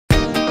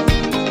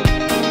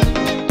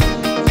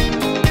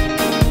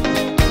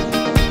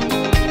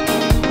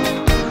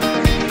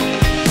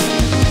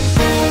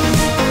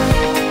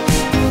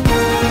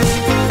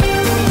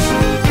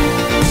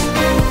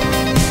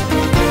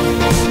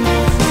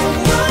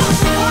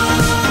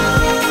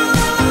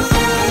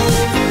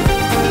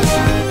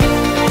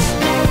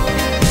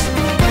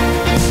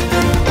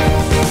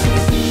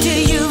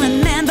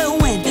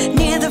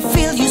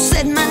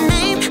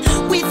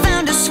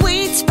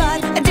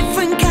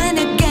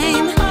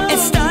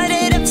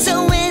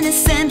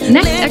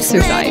Next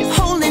exercise.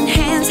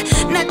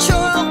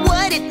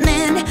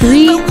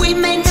 3,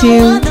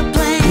 2,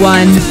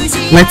 1.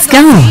 Let's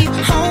go!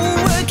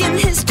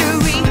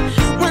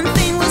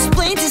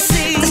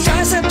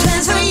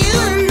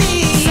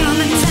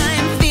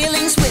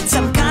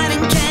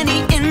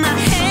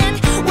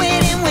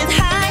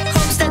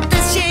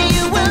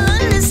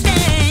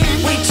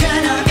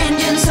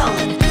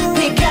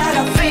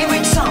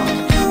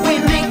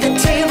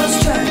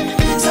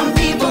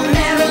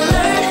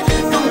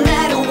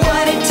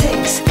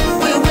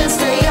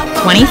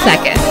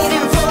 Seconds.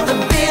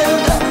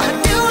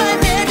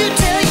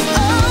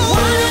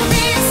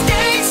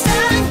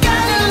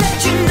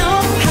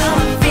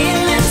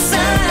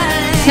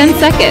 10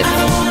 seconds.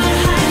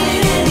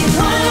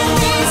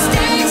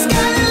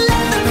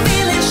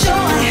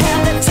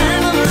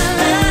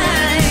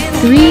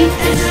 3,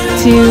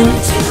 2,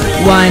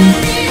 1.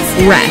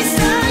 Rest.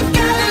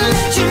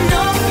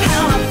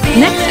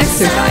 Next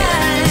exercise.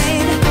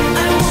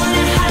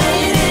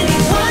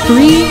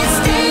 3,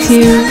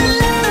 2,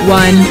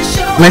 1.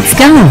 Let's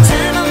go!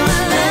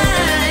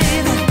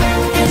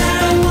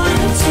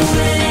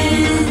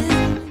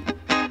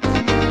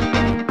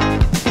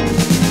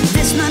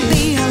 This might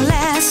be our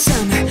last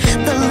summer,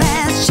 the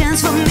last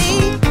chance for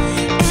me.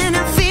 And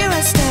I fear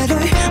I stutter,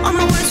 all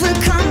my words will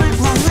come out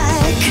wrong.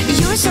 Like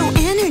you're so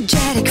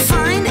energetic,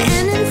 fine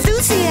and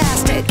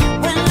enthusiastic.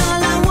 When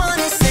all I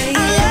wanna say,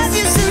 I love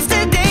you since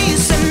the day you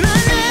said my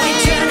name. We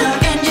turn our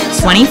engines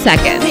on, 20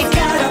 seconds. pick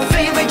out our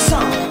favorite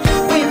song.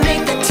 We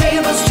make the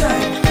tables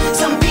turn.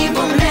 Some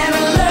people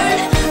never learn,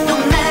 no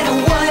matter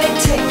what it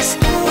takes.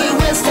 We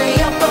will stay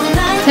up all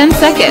night. 10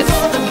 seconds.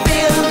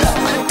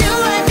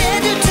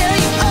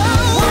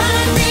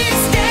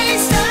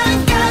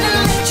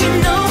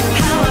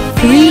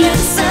 3,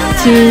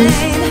 2,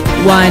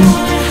 1.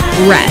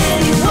 Rest.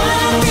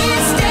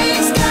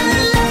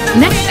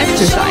 Next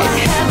exercise.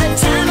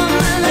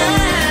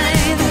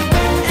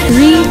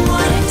 3,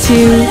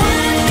 2,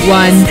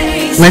 1.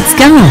 Let's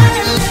go!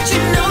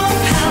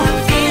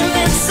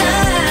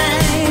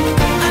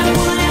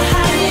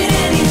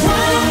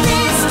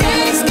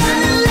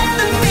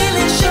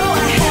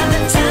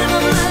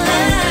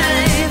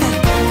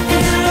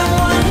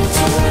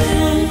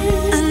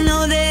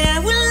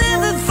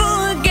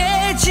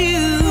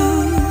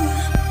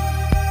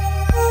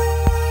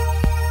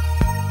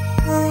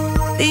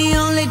 The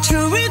only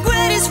true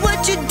regret is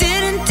what you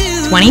didn't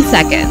do. 20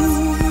 seconds.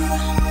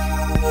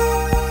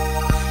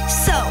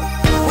 So,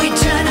 we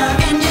turn our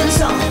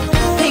engines on,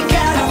 pick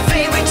out our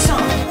favorite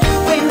song.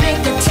 We make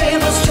the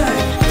tables turn.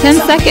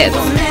 10 seconds.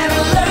 We'll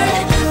never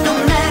learn, no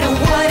matter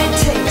what it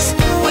takes.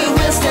 We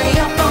will stay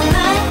up all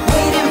night,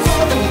 waiting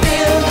for the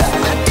build-up.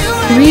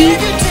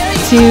 3,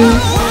 2,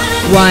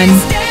 1.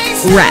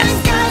 Rest.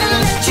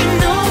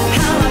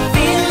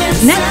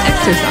 Next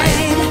exercise.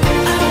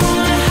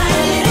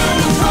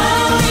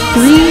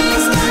 3,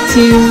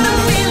 2,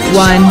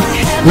 1.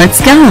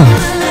 Let's go!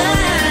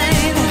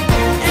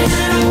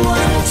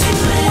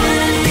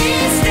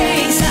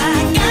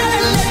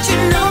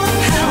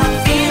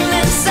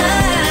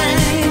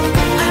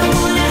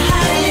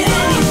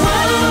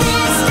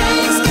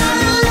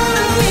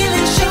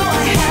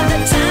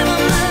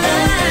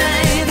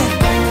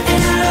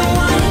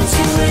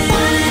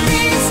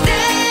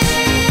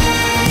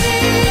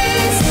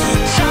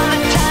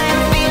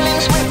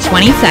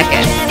 Twenty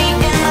seconds.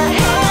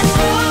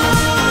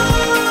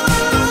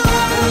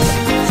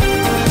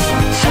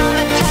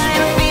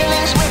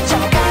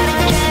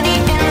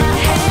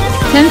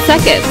 10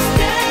 seconds.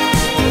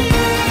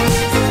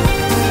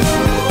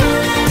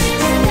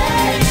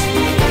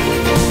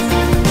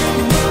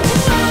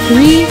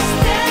 3,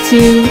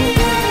 2,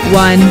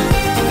 1.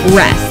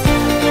 Rest.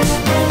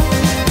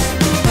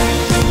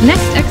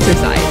 Next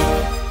exercise.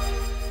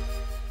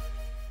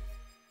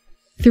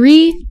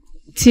 3,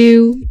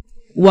 2,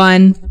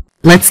 1.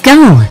 Let's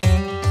go!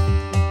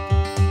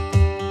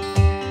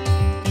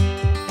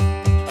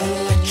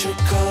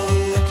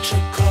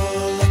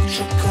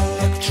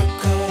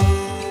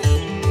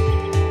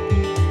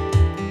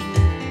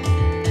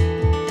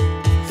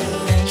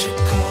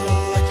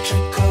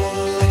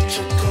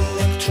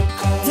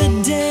 The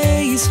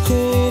days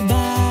go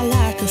by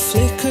like a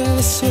flicker of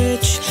a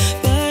switch,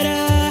 but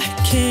I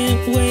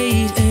can't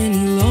wait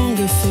any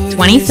longer for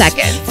 20 this.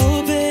 seconds.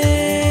 Oh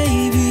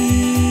baby,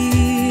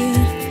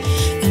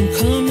 I'm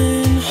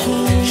coming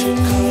home.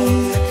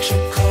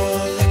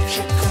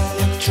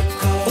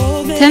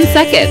 Oh, 10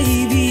 seconds.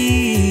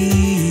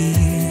 baby,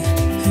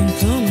 I'm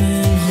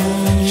coming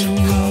home.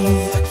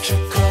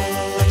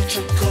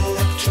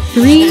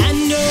 3,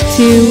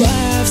 2,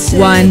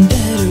 1.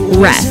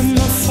 Rest.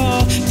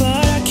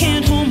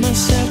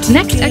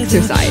 Next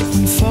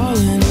exercise.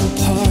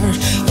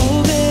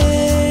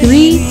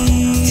 3,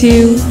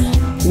 2,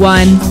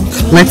 1.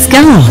 Let's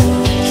go!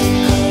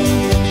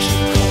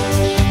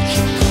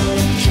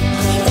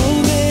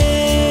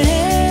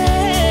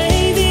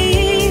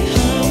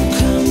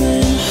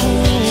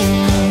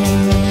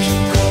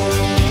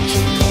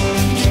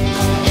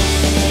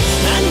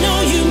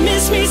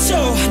 So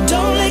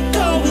don't let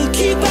go, we'll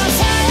keep our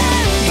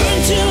fire burning.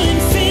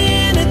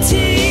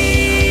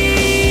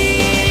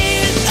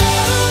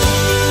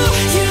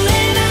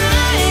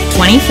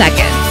 20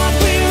 seconds.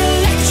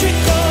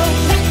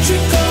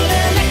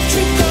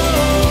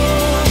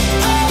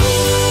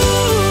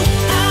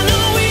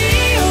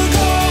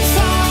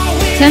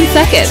 10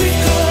 seconds.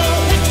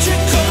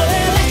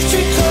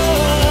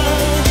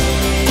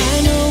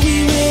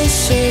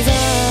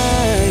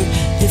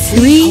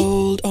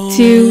 3,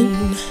 2,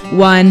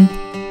 1,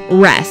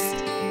 rest.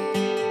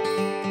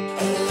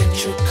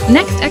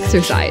 Next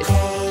exercise.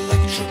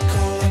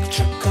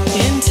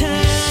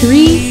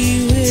 3,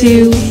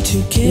 2,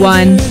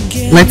 1.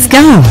 Let's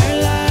go.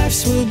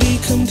 Lives will be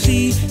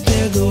complete,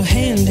 they'll go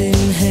hand in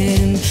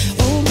hand.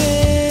 Oh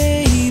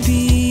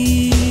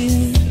baby,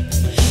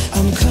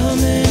 I'm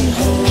coming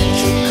home.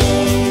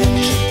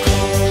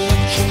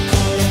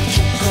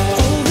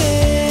 Oh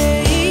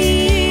baby,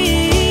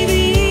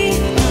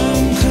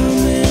 I'm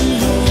coming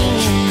home.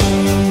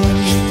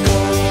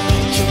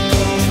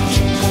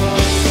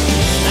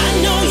 I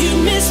know you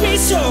miss me,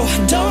 so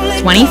don't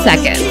let 20 go.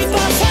 seconds. Keep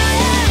our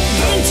fire,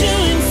 burn to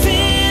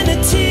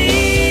infinity.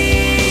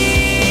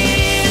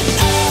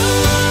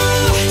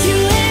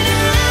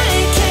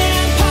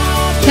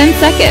 10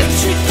 seconds.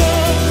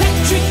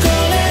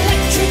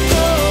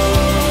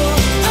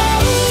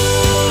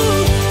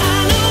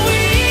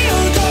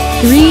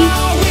 3,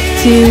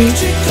 2,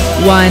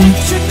 1,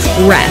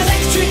 rest.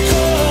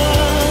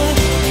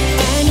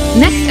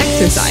 Next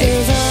exercise.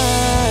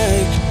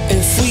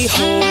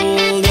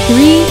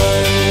 3,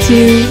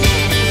 2,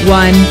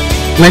 1.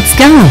 Let's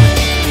go.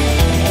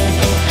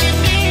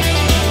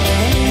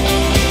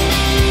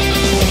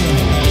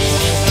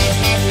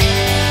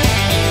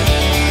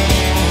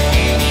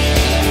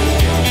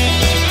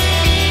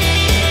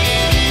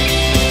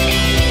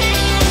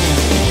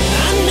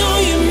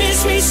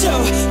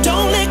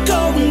 Don't let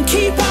go and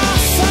keep our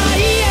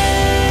fire.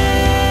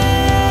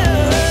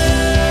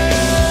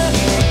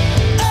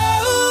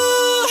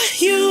 Oh,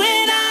 you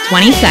and I.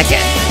 20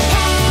 seconds.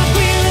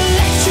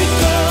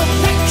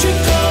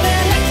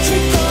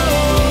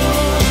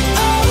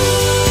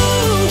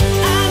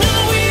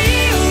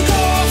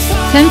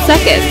 10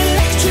 seconds.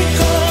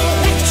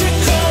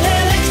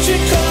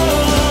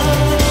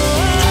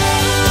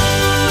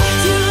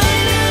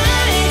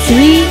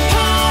 3,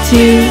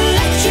 2,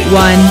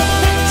 1,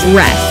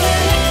 rest.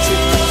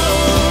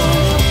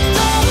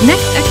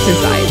 Next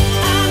exercise.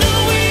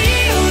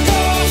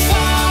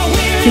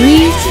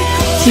 3,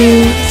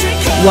 2,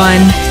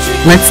 1.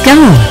 Let's go. I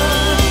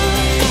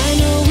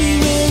know we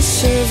will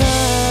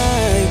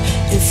survive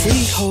if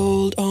we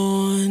hold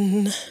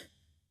on.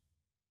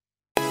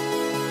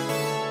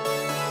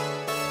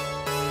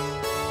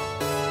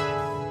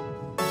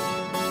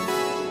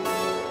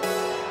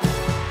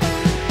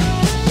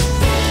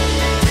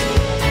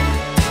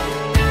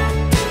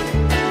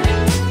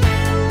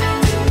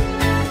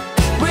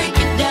 Break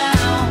it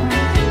down,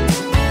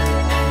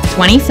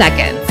 20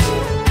 seconds.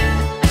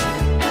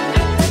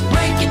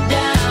 break it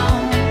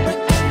down,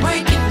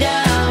 break it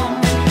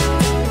down.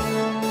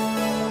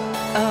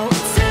 Oh,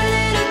 it's a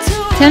little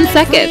too 10 late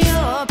seconds. for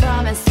your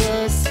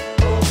promises.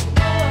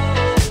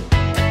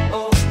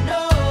 Oh,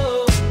 no.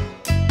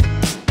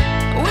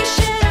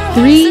 Wishing our hopes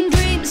 3, and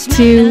dreams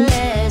 2,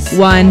 meaningless.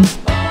 1,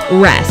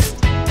 rest.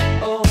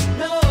 Oh,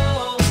 no.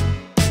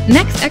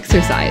 Next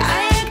exercise. I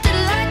acted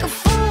like a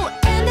fool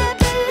and I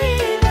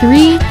believed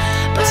 3,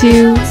 but 2,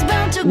 I was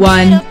bound to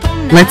 1. wait up all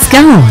Let's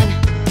go. night.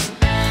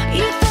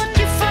 You thought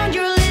you found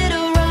your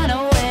little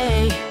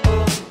runaway.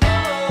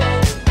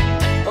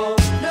 Oh,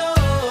 no.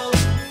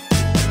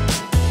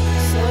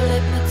 So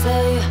let me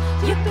tell you,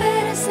 you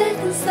better sit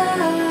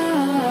inside.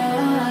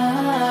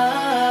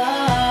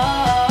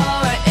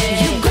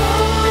 You go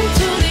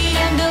to the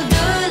end of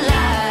the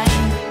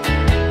line,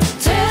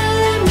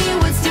 telling me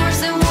what's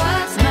yours and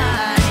what's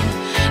mine.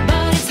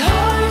 But it's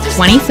hard to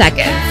 20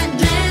 seconds. find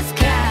this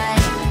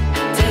kind.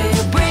 Till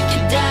you break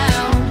it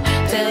down,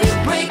 till you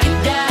break it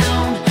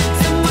down.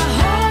 So my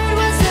heart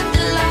was at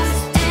the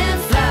lost and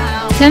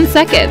found. 10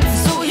 seconds.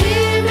 So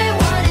hear me,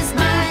 what is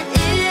mine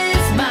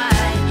is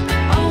mine.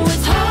 Oh,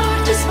 it's hard,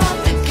 just want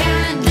the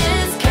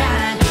kindest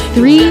kind.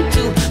 3, You got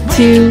to break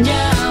 2, it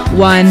down,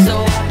 1, so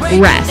break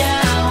it rest.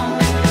 down.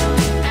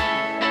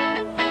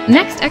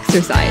 Next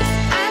exercise.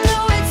 I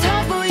know it's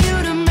hard for you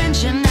to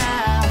mention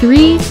now.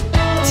 3,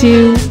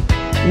 2,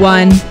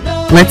 1.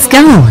 Let's go.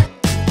 Oh,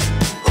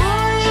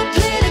 you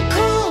played it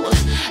cool,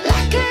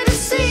 like a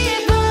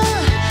deceiver.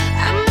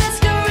 I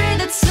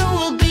masqueraded, so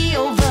we'll be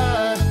over.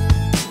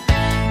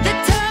 The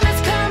time is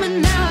coming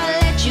now, I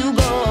let you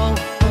go.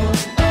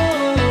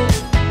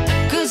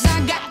 'Cause I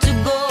got to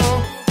go.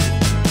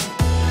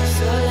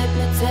 So let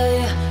me tell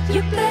you,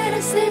 you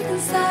better sit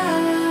inside.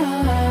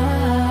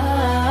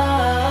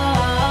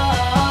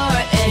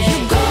 You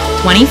go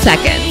 20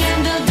 seconds. to the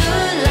end of the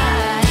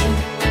line,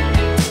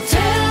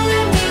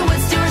 telling me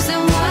what's yours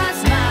and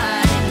what's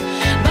mine.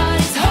 But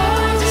it's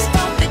hard to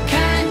spot the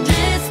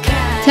kindest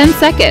kind. 10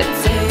 seconds.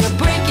 Till you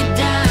break it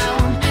down,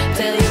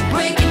 till you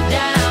break it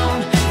down.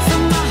 So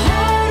my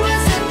heart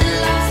was at the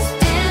lost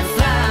and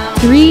found.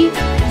 3,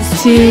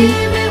 2,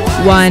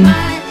 1,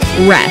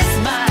 rest.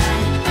 Mine.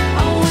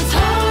 Oh, it's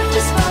hard to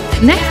spot the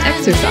Next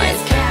exercise.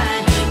 kindest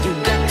kind.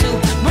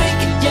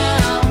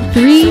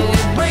 3,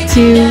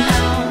 2,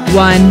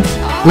 1.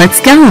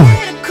 Let's go.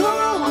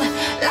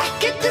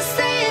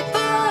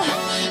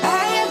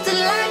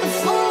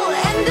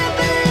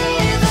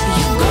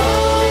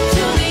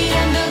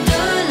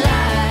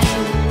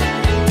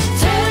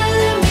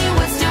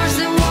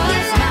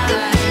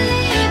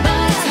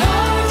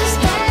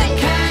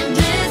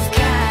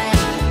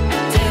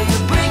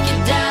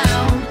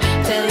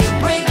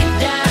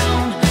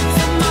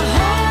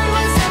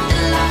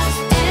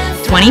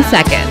 Twenty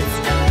seconds.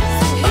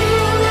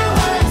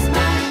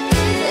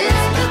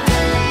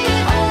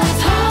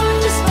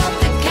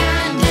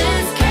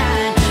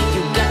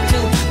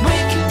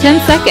 10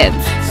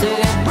 seconds.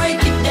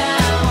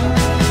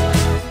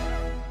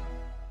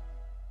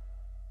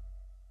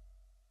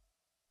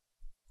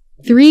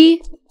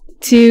 3,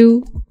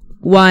 2,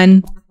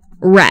 1.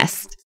 Rest.